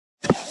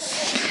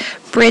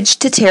Bridge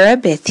to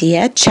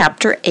Terabithia,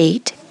 Chapter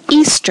 8,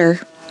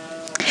 Easter.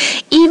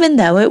 Even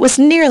though it was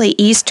nearly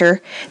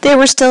Easter, there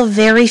were still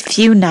very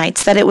few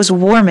nights that it was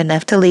warm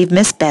enough to leave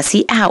Miss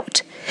Bessie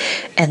out.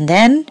 And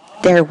then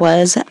there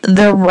was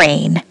the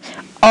rain.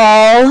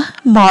 All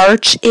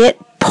March it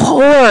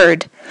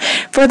poured.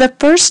 For the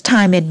first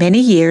time in many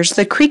years,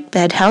 the creek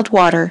bed held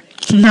water.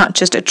 Not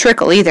just a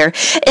trickle either.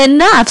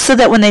 Enough so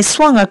that when they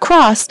swung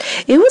across,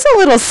 it was a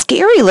little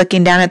scary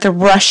looking down at the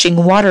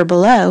rushing water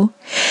below.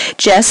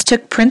 Jess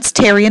took Prince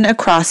Terrian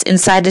across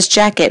inside his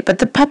jacket, but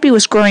the puppy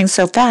was growing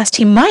so fast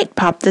he might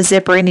pop the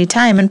zipper any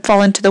time and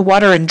fall into the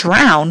water and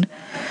drown.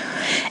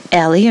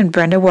 Ellie and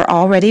Brenda were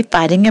already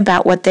fighting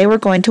about what they were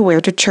going to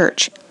wear to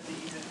church.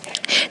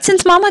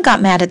 Since Mama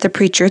got mad at the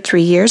preacher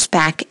 3 years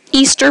back,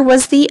 Easter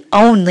was the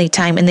only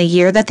time in the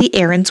year that the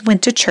Aarons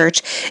went to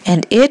church,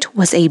 and it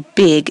was a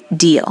big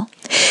deal.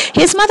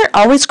 His mother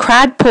always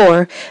cried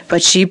poor,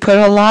 but she put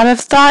a lot of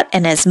thought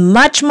and as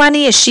much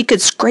money as she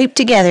could scrape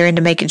together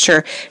into making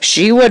sure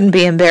she wouldn't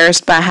be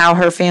embarrassed by how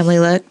her family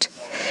looked.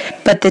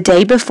 But the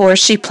day before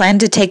she planned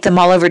to take them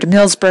all over to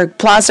Millsburg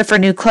Plaza for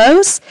new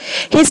clothes,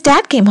 his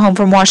dad came home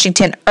from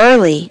Washington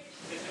early.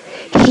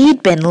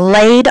 He'd been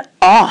laid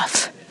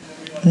off.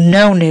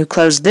 No new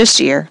clothes this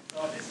year.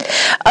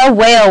 A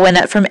wail went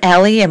up from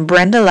Ellie and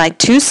Brenda like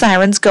two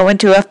sirens going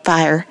to a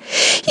fire.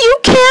 "You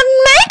can't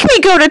make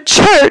me go to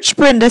church,"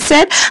 Brenda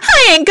said.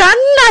 "I ain't got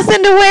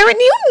nothing to wear and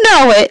you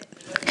know it."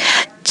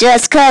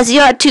 "Just 'cause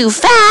you're too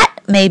fat,"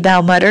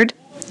 Maybelle muttered.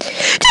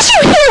 "Did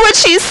you hear what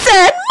she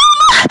said?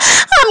 Mama,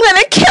 I'm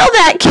going to kill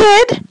that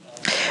kid."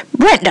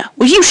 "Brenda,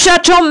 will you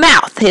shut your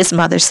mouth?" his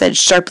mother said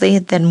sharply,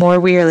 then more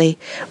wearily.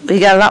 "We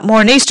got a lot more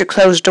than Easter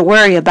clothes to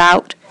worry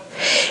about."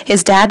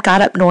 His dad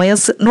got up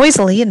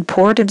noisily and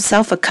poured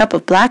himself a cup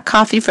of black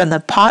coffee from the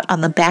pot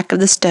on the back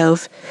of the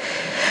stove.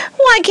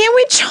 "Why can't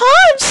we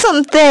charge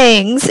some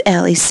things?"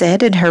 Ellie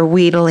said in her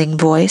wheedling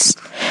voice.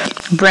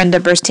 Brenda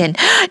burst in.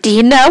 "Do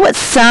you know what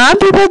some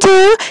people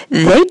do?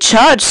 They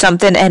charge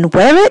something and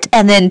wear it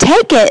and then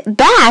take it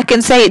back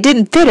and say it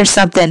didn't fit or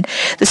something.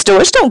 The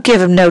stores don't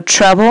give them no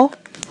trouble."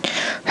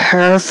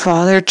 Her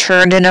father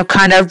turned in a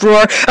kind of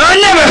roar. "I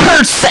never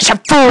heard such a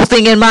fool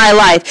thing in my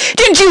life.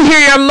 Didn't you hear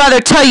your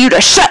mother tell you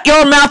to shut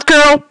your mouth,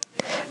 girl?"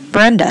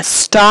 Brenda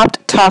stopped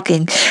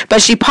talking,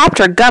 but she popped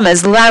her gum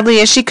as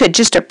loudly as she could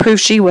just to prove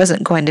she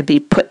wasn't going to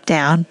be put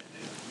down.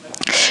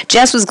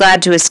 Jess was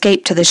glad to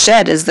escape to the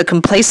shed as the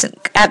complacent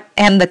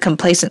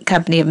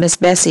company of Miss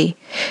Bessie.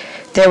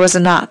 There was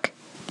a knock.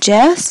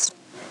 "Jess?"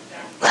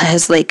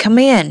 "Leslie, come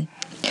in."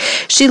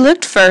 She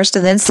looked first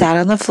and then sat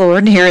on the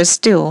floor near his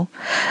stool.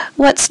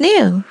 "What's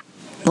new?"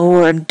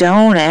 "Lord,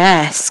 don't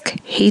ask."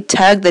 He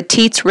tugged the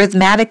teats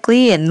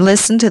rhythmically and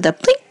listened to the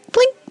blink,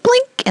 blink,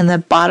 blink in the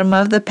bottom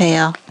of the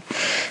pail.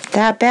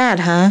 "That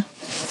bad, huh?"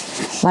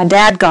 "My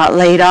dad got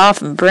laid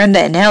off and Brenda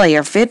and Ellie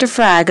are fit to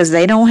fry 'cause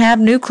they don't have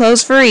new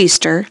clothes for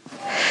Easter."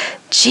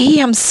 "Gee,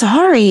 I'm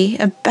sorry.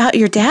 About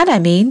your dad, I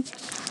mean."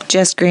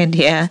 Jess grinned.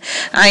 "Yeah,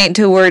 I ain't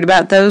too worried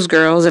about those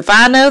girls. If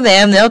I know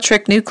them, they'll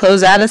trick new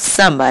clothes out of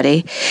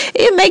somebody.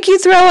 It'd make you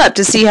throw up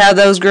to see how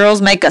those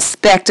girls make a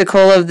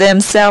spectacle of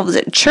themselves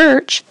at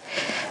church."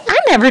 "I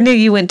never knew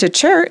you went to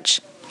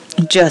church."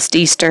 "Just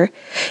Easter."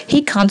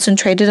 He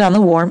concentrated on the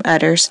warm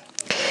udders.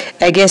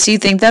 "I guess you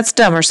think that's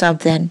dumb or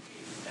something."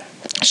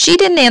 She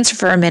didn't answer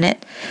for a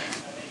minute.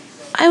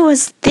 "I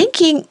was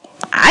thinking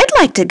I'd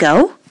like to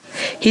go."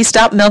 He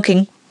stopped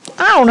milking.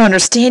 "I don't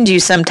understand you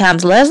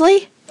sometimes,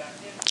 Leslie."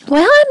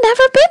 "Well, I've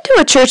never been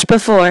to a church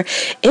before.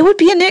 It would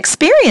be an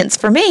experience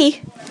for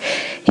me."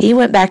 He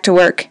went back to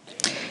work.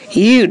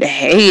 "You'd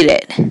hate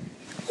it."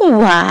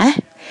 "Why?"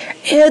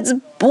 "It's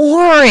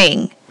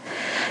boring."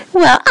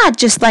 "Well, I'd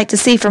just like to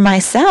see for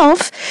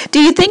myself.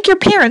 Do you think your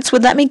parents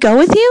would let me go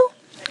with you?"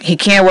 "You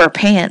can't wear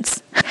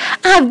pants."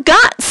 "I've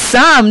got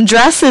some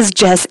dresses,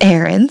 Jess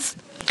Aarons."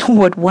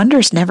 "Would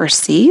wonders never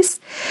cease?"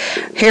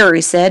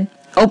 Harry said,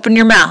 "Open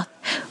your mouth."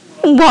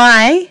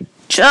 "Why?"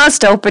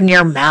 "Just open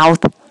your mouth."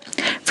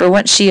 For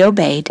once she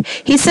obeyed.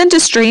 He sent a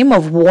stream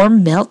of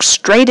warm milk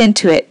straight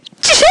into it.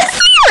 "Jess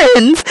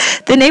Aarons!"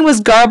 The name was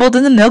garbled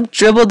and the milk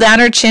dribbled down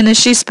her chin as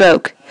she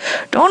spoke.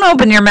 "Don't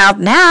open your mouth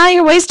now.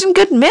 You're wasting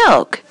good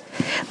milk."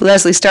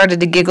 Leslie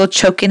started to giggle,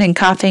 choking and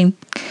coughing.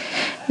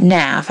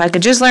 "Now, if I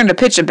could just learn to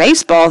pitch a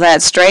baseball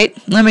that straight.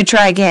 Let me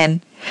try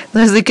again."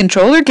 Leslie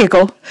controlled her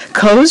giggle,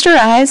 closed her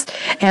eyes,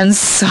 and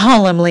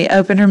solemnly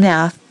opened her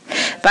mouth.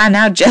 By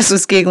now, Jess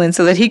was giggling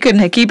so that he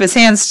couldn't keep his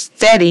hands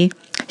steady.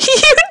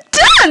 "You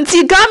dunce!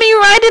 You got me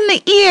right in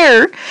the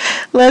ear!"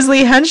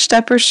 Leslie hunched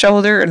up her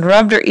shoulder and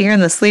rubbed her ear in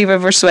the sleeve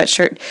of her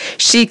sweatshirt.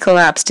 She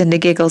collapsed into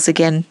giggles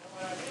again.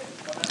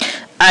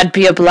 "I'd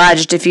be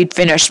obliged if you'd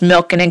finish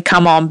milking and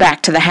come on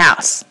back to the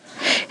house."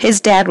 His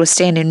dad was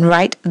standing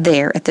right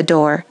there at the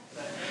door.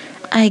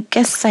 "I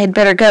guess I'd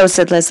better go,"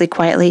 said Leslie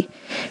quietly.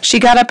 She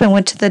got up and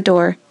went to the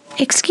door.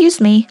 "Excuse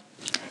me."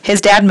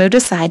 His dad moved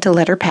aside to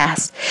let her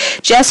pass.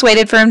 Jess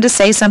waited for him to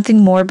say something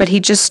more, but he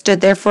just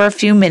stood there for a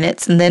few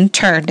minutes and then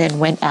turned and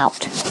went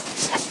out.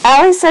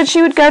 Allie said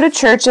she would go to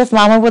church if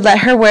Mama would let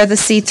her wear the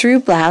see-through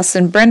blouse,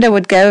 and Brenda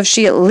would go if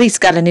she at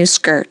least got a new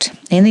skirt.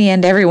 In the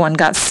end, everyone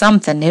got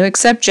something new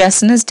except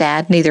Jess and his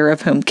dad, neither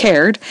of whom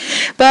cared.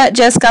 But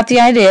Jess got the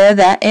idea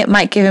that it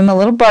might give him a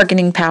little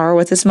bargaining power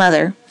with his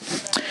mother.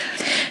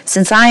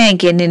 "Since I ain't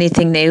getting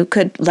anything new,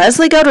 could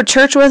Leslie go to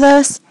church with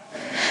us?"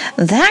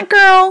 That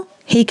girl...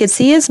 He could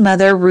see his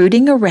mother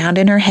rooting around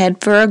in her head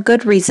for a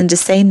good reason to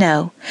say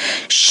no.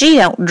 "She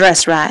don't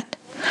dress right."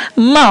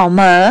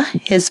 "Mama,"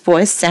 his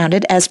voice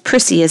sounded as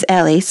prissy as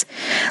Ellie's.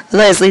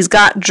 "Leslie's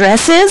got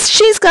dresses.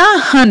 She's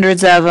got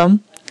hundreds of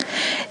 'em."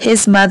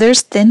 His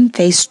mother's thin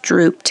face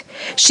drooped.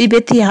 She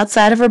bit the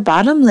outside of her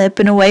bottom lip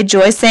in a way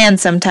Joyce Ann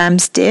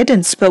sometimes did,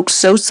 and spoke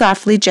so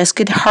softly Jess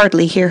could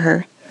hardly hear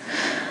her.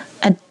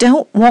 "I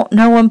don't want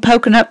no one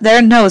poking up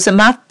their nose at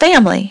my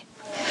family."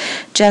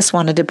 Jess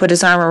wanted to put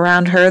his arm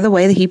around her the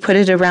way that he put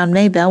it around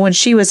Maybelle when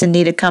she was in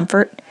need of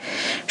comfort.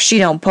 "She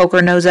don't poke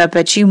her nose up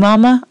at you,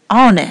 Mama.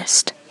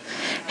 Honest."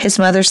 His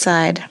mother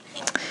sighed.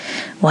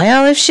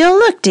 "Well, if she'll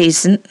look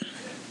decent."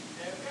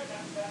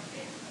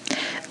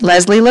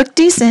 Leslie looked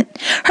decent.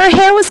 Her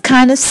hair was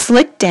kind of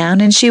slicked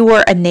down, and she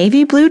wore a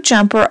navy blue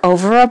jumper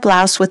over a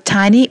blouse with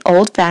tiny,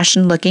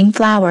 old-fashioned looking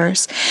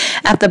flowers.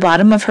 At the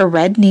bottom of her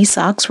red knee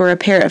socks were a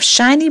pair of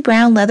shiny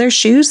brown leather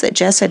shoes that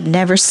Jess had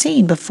never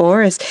seen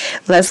before, as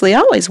Leslie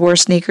always wore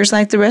sneakers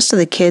like the rest of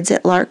the kids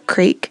at Lark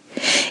Creek.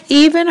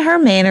 Even her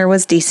manner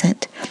was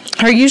decent.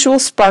 Her usual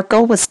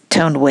sparkle was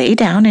toned way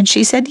down, and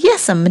she said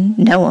yes'm and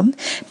no'm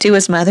to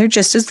his mother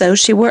just as though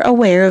she were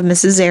aware of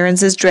Mrs.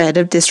 Aarons's dread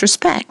of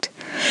disrespect.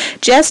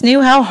 Jess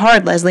knew how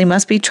hard Leslie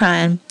must be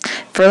trying,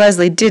 for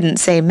Leslie didn't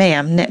say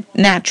ma'am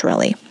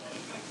naturally.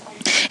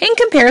 In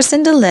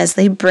comparison to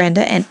Leslie,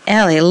 Brenda and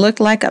Ellie looked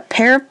like a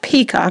pair of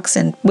peacocks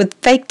and with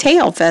fake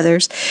tail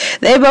feathers.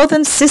 They both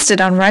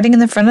insisted on riding in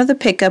the front of the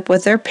pickup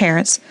with their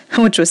parents,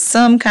 which was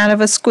some kind of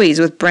a squeeze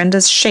with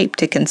Brenda's shape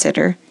to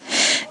consider.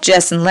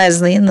 Jess and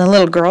Leslie and the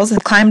little girls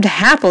had climbed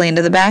happily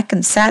into the back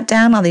and sat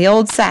down on the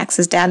old sacks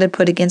his dad had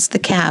put against the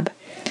cab.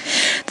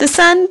 The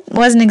sun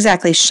wasn't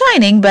exactly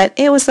shining, but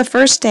it was the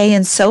first day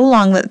in so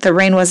long that the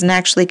rain wasn't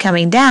actually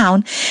coming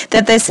down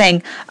that they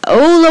sang,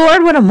 "Oh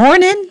Lord, what a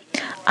morning!"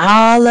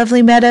 "Ah,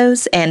 lovely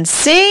meadows," and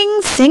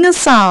 "Sing, sing a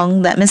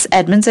song" that Miss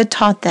Edmonds had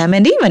taught them,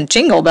 and even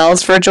Jingle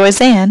Bells for Joyce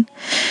Ann.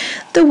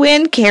 The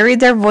wind carried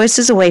their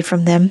voices away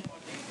from them.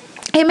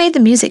 It made the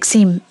music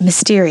seem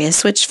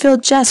mysterious, which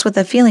filled Jess with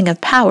a feeling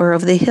of power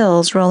over the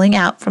hills rolling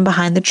out from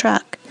behind the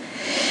truck.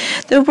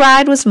 The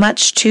ride was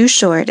much too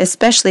short,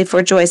 especially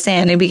for Joyce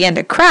Ann, who began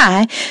to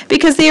cry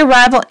because the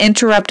arrival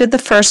interrupted the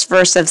first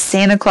verse of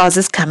Santa Claus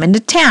is Coming to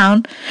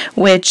Town,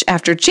 which,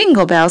 after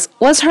Jingle Bells,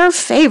 was her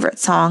favorite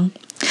song.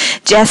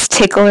 Jess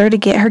tickled her to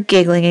get her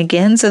giggling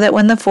again, so that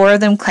when the four of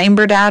them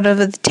clambered out of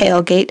the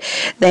tailgate,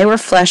 they were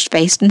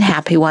flushed-faced and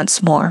happy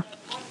once more.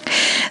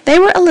 They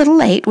were a little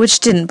late, which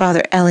didn't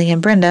bother Ellie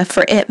and Brenda,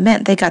 for it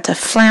meant they got to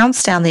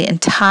flounce down the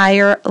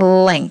entire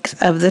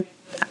length of the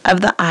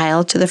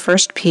aisle to the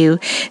first pew,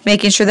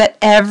 making sure that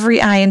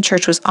every eye in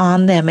church was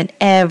on them and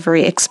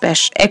every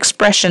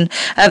expression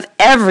of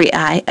every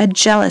eye a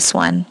jealous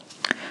one.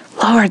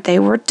 Lord, they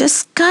were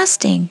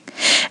disgusting.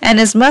 And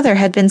his mother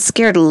had been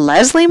scared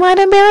Leslie might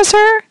embarrass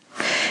her.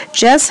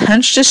 Jess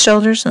hunched his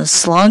shoulders and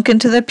slunk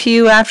into the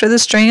pew after the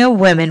string of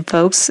women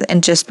folks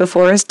and just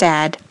before his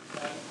dad.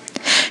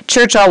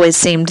 Church always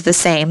seemed the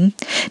same.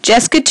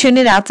 Jess could tune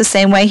it out the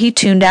same way he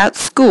tuned out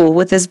school,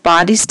 with his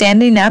body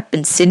standing up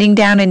and sitting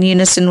down in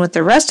unison with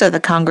the rest of the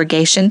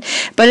congregation,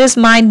 but his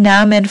mind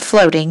numb and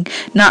floating,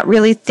 not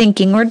really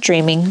thinking or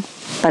dreaming,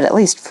 but at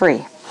least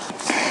free.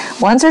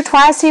 Once or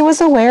twice he was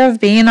aware of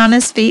being on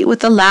his feet with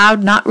the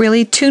loud, not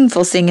really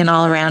tuneful singing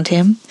all around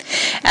him.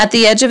 At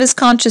the edge of his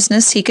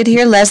consciousness he could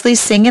hear Leslie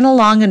singing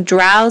along and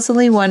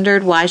drowsily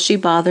wondered why she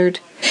bothered.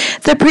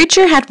 The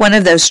preacher had one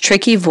of those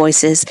tricky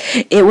voices.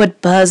 It would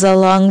buzz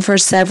along for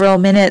several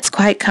minutes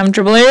quite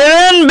comfortably, and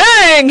then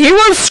bang! He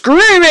was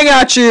screaming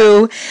at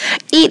you.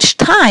 Each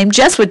time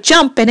Jess would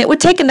jump, and it would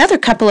take another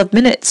couple of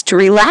minutes to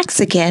relax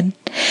again.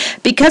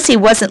 Because he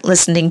wasn't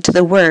listening to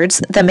the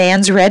words, the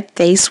man's red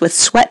face with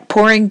sweat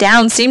pouring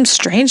down seemed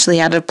strangely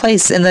out of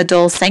place in the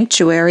dull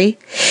sanctuary.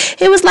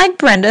 It was like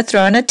Brenda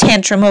throwing a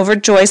tantrum over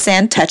Joyce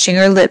Ann touching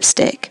her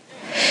lipstick.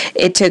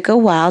 It took a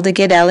while to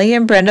get Ellie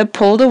and Brenda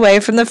pulled away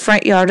from the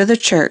front yard of the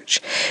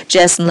church.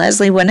 Jess and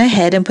Leslie went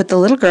ahead and put the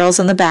little girls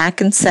in the back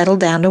and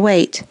settled down to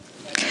wait.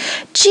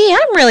 "Gee,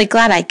 I'm really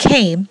glad I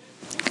came."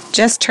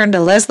 Jess turned to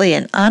Leslie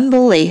in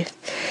unbelief.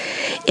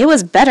 "It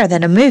was better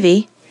than a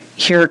movie."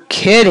 "You're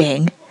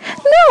kidding."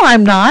 "No,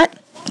 I'm not."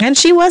 And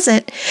she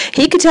wasn't.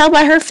 He could tell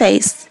by her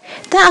face.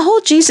 "That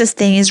whole Jesus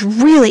thing is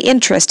really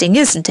interesting,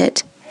 isn't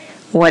it?"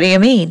 "What do you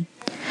mean?"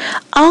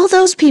 "All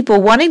those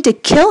people wanting to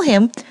kill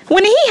him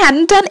when he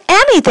hadn't done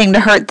anything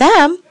to hurt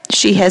them."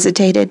 She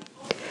hesitated.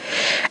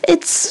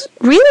 "It's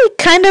really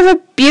kind of a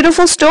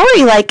beautiful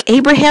story, like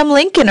Abraham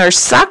Lincoln or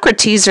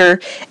Socrates or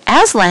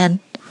Aslan."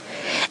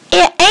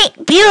 It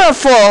ain't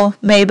beautiful,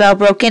 Maybelle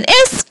broke in.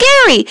 It's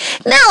scary.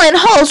 Now it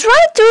holes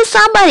right through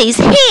somebody's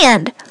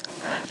hand.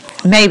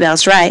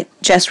 Maybelle's right.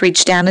 Jess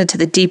reached down into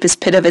the deepest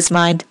pit of his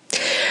mind.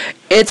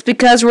 It's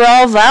because we're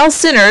all vile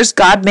sinners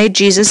God made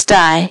Jesus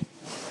die.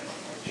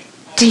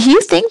 Do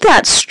you think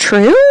that's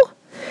true?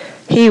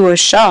 He was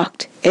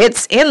shocked.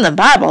 It's in the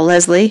Bible,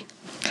 Leslie.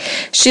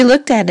 She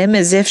looked at him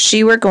as if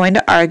she were going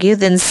to argue,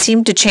 then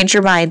seemed to change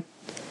her mind.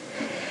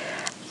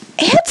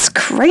 It's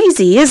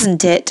crazy,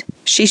 isn't it?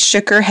 She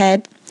shook her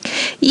head.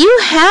 You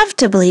have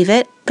to believe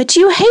it, but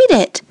you hate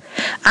it.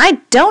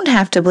 I don't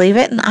have to believe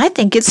it, and I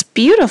think it's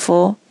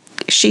beautiful.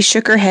 She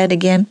shook her head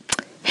again.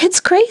 It's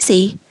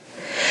crazy.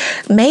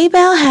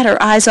 Maybelle had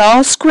her eyes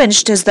all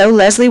squinched as though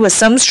Leslie was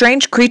some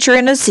strange creature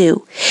in a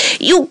zoo.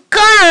 You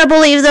gotta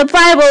believe the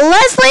Bible,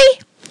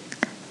 Leslie!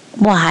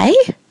 Why?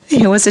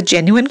 It was a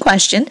genuine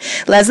question.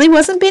 Leslie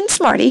wasn't being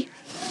smarty.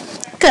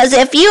 'Cause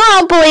if you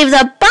don't believe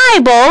the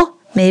Bible,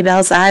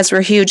 Maybelle's eyes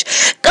were huge,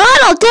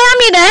 God'll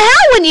damn you to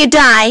hell when you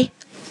die.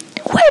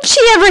 Where'd she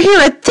ever hear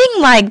a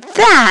thing like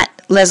that?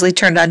 Leslie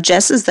turned on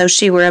Jess as though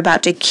she were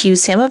about to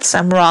accuse him of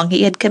some wrong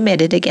he had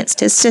committed against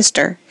his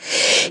sister.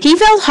 He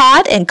felt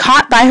hot and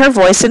caught by her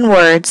voice and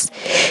words.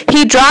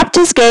 He dropped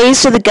his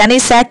gaze to the gunny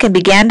sack and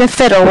began to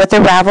fiddle with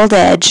the raveled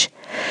edge.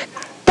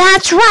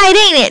 That's right,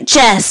 ain't it,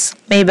 Jess?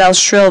 Maybelle's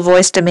shrill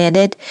voice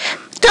demanded.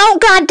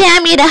 Don't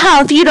goddamn you to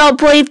hell if you don't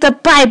believe the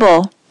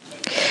Bible.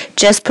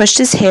 Jess pushed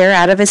his hair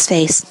out of his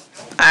face.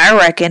 I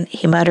reckon,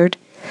 he muttered.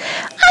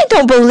 I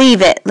don't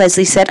believe it,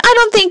 Leslie said. I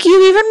don't think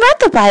you even read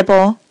the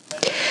Bible.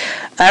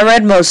 I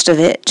read most of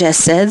it, Jess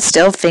said,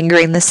 still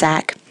fingering the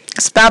sack.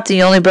 It's about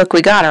the only book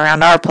we got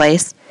around our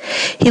place.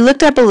 He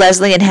looked up at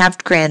Leslie and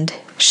half grinned.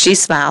 She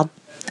smiled.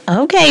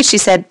 Okay, she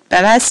said,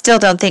 but I still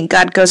don't think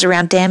God goes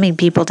around damning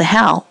people to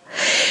hell.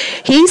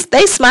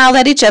 They smiled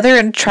at each other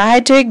and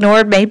tried to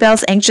ignore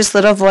Maybelle's anxious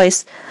little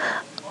voice.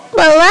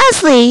 But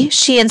Leslie,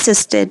 she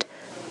insisted,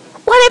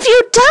 what if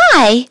you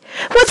die?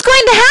 What's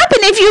going to happen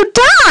if you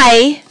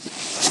die?